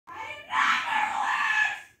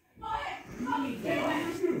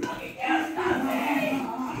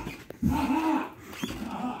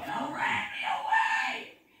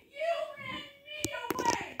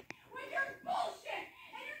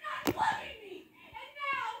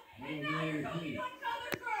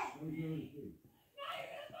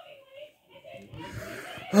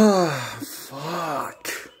Ah, fuck.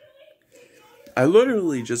 I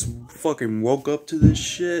literally just fucking woke up to this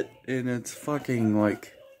shit, and it's fucking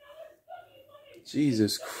like...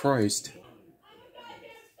 Jesus Christ.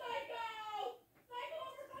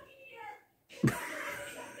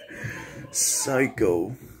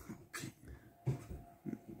 Psycho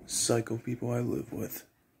people I live with.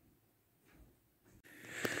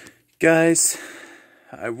 Guys,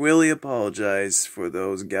 I really apologize for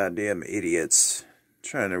those goddamn idiots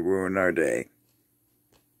trying to ruin our day.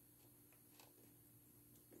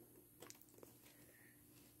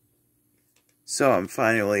 So I'm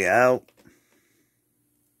finally out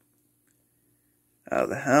of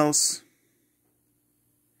the house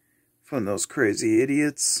from those crazy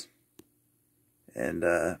idiots. And,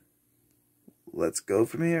 let's go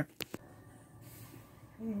from here.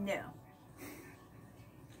 No.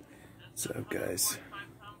 What's up, guys?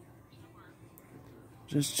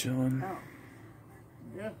 Just chilling. Oh.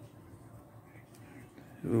 Yeah.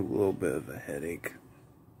 A little bit of a headache.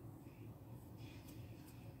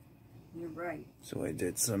 You're right. So I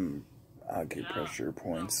did some acupressure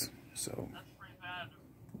points. So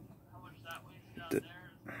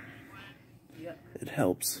it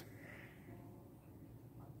helps.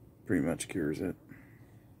 Pretty much cures it.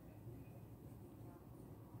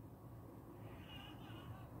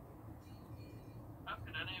 How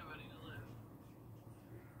could anybody live?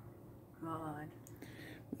 God.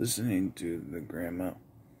 Listening to the grandma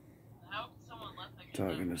How could someone let that get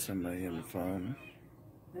talking done? to somebody on the phone.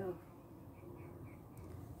 No.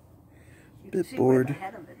 You Bit can see bored. where the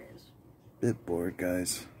head of it is. Bit bored,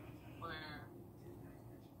 guys. Where?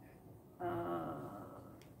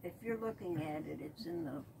 If you're looking at it, it's in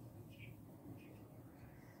the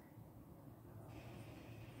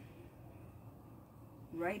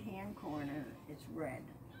right-hand corner. It's red.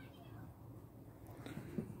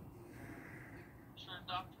 Sure,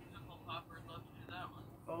 Dr. Pickle Popper would love to do that one.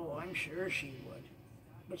 Oh, I'm sure she would.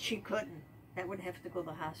 But she couldn't. That would have to go to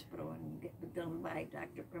the hospital and get it done by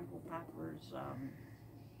Dr. Pimple Popper's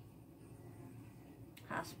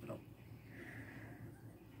hospital.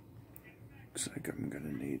 Looks like I'm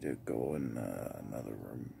gonna need to go in another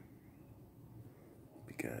room.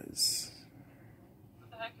 Because What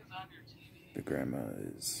the heck is on your TV? the grandma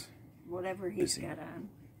is Whatever he's busy. got on.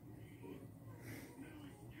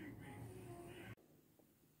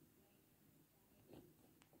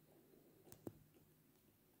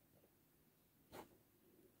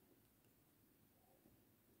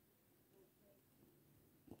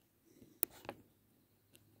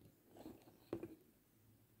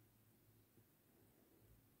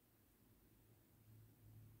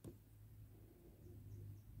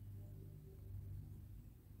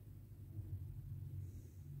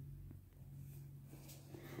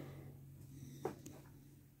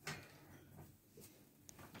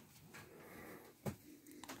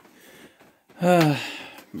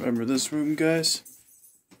 Remember this room, guys?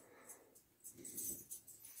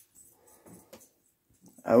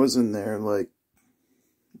 I was in there like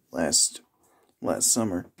last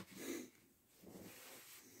summer.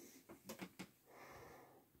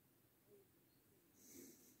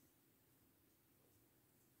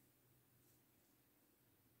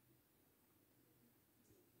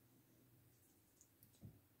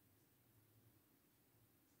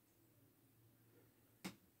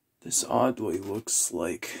 This oddly looks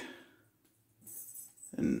like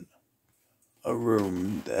a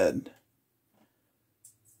room that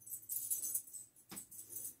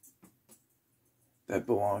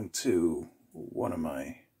belonged to one of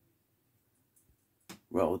my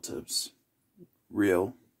relatives.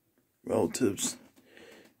 Real relatives.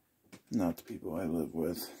 Not the people I live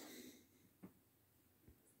with.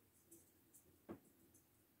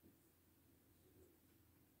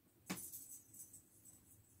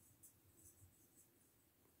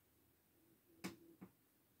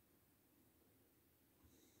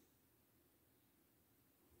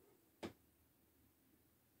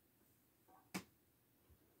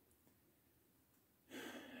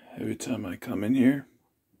 Every time I come in here,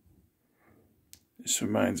 this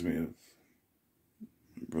reminds me of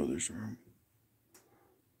my brother's room.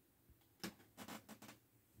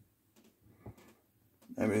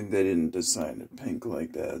 I mean, they didn't design it pink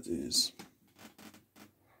like that.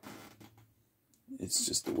 It's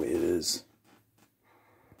just the way it is.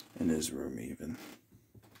 In his room, even.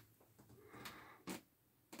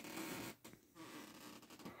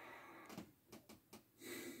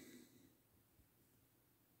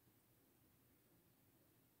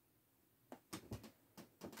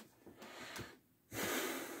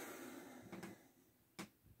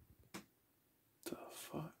 The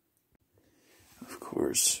fuck? Of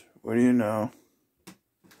course. What do you know?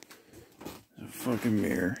 fucking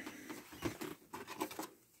mirror.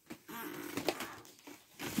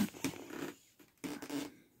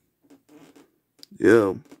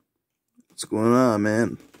 Yo, what's going on,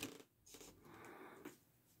 man?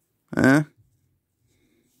 Huh?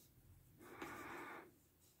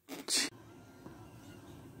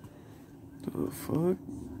 The fuck?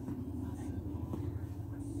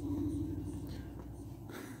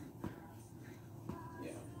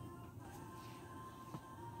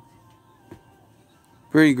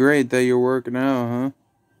 Pretty great that you're working out, huh?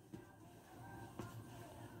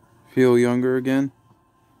 Feel younger again?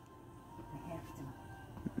 I have to.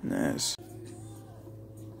 Nice.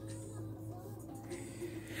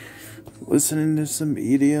 Listening to some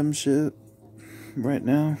EDM shit right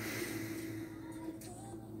now.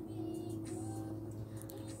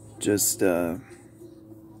 Just got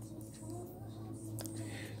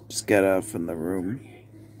out from the room.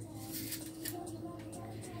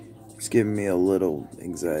 It's giving me a little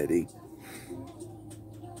anxiety.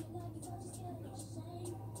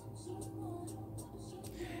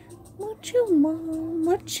 What you want,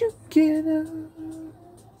 what you get up?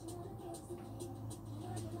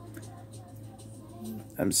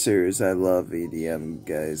 I'm serious, I love EDM,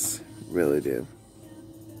 guys. Really do.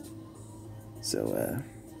 So,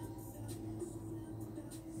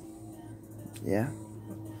 yeah.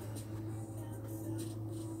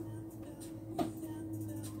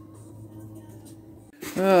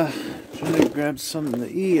 Trying to grab something to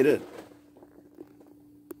eat it.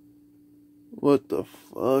 What the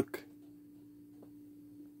fuck?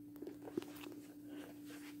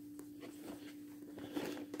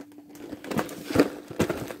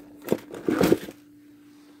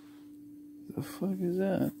 The fuck is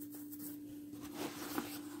that?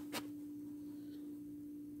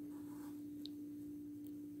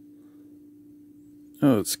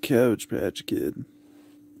 Oh, it's Cabbage Patch Kid.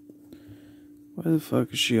 Why the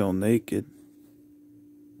fuck is she all naked?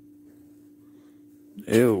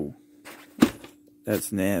 Ew.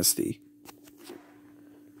 That's nasty.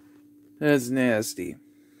 That's nasty.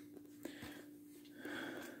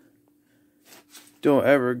 Don't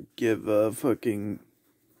ever give a fucking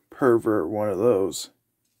pervert one of those.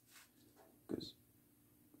 'Cause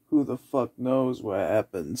who the fuck knows what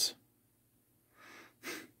happens?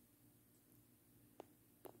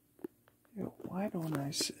 Yo, why don't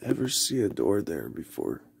I ever see a door there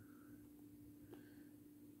before?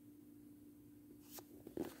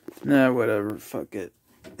 Nah, whatever. Fuck it.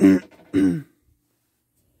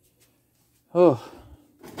 Oh.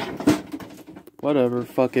 Whatever.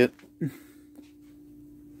 Fuck it.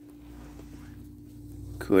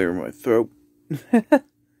 Clear my throat.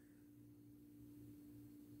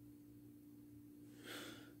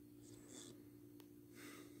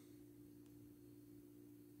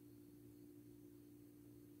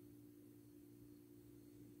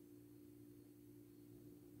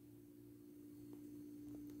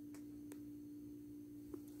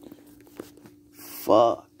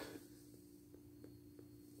 Fuck.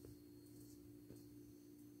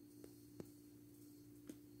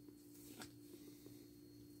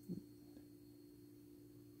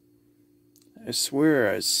 I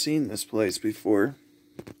swear I've seen this place before.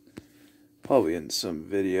 Probably in some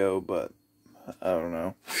video, but I don't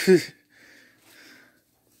know.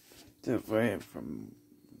 Definitely from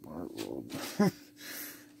our world.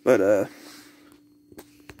 But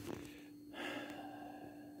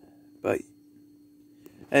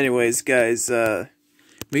anyways, guys,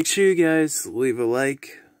 make sure you guys leave a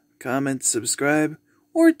like, comment, subscribe,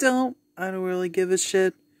 or don't. I don't really give a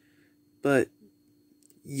shit. But,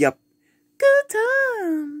 yep. Good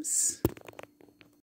times!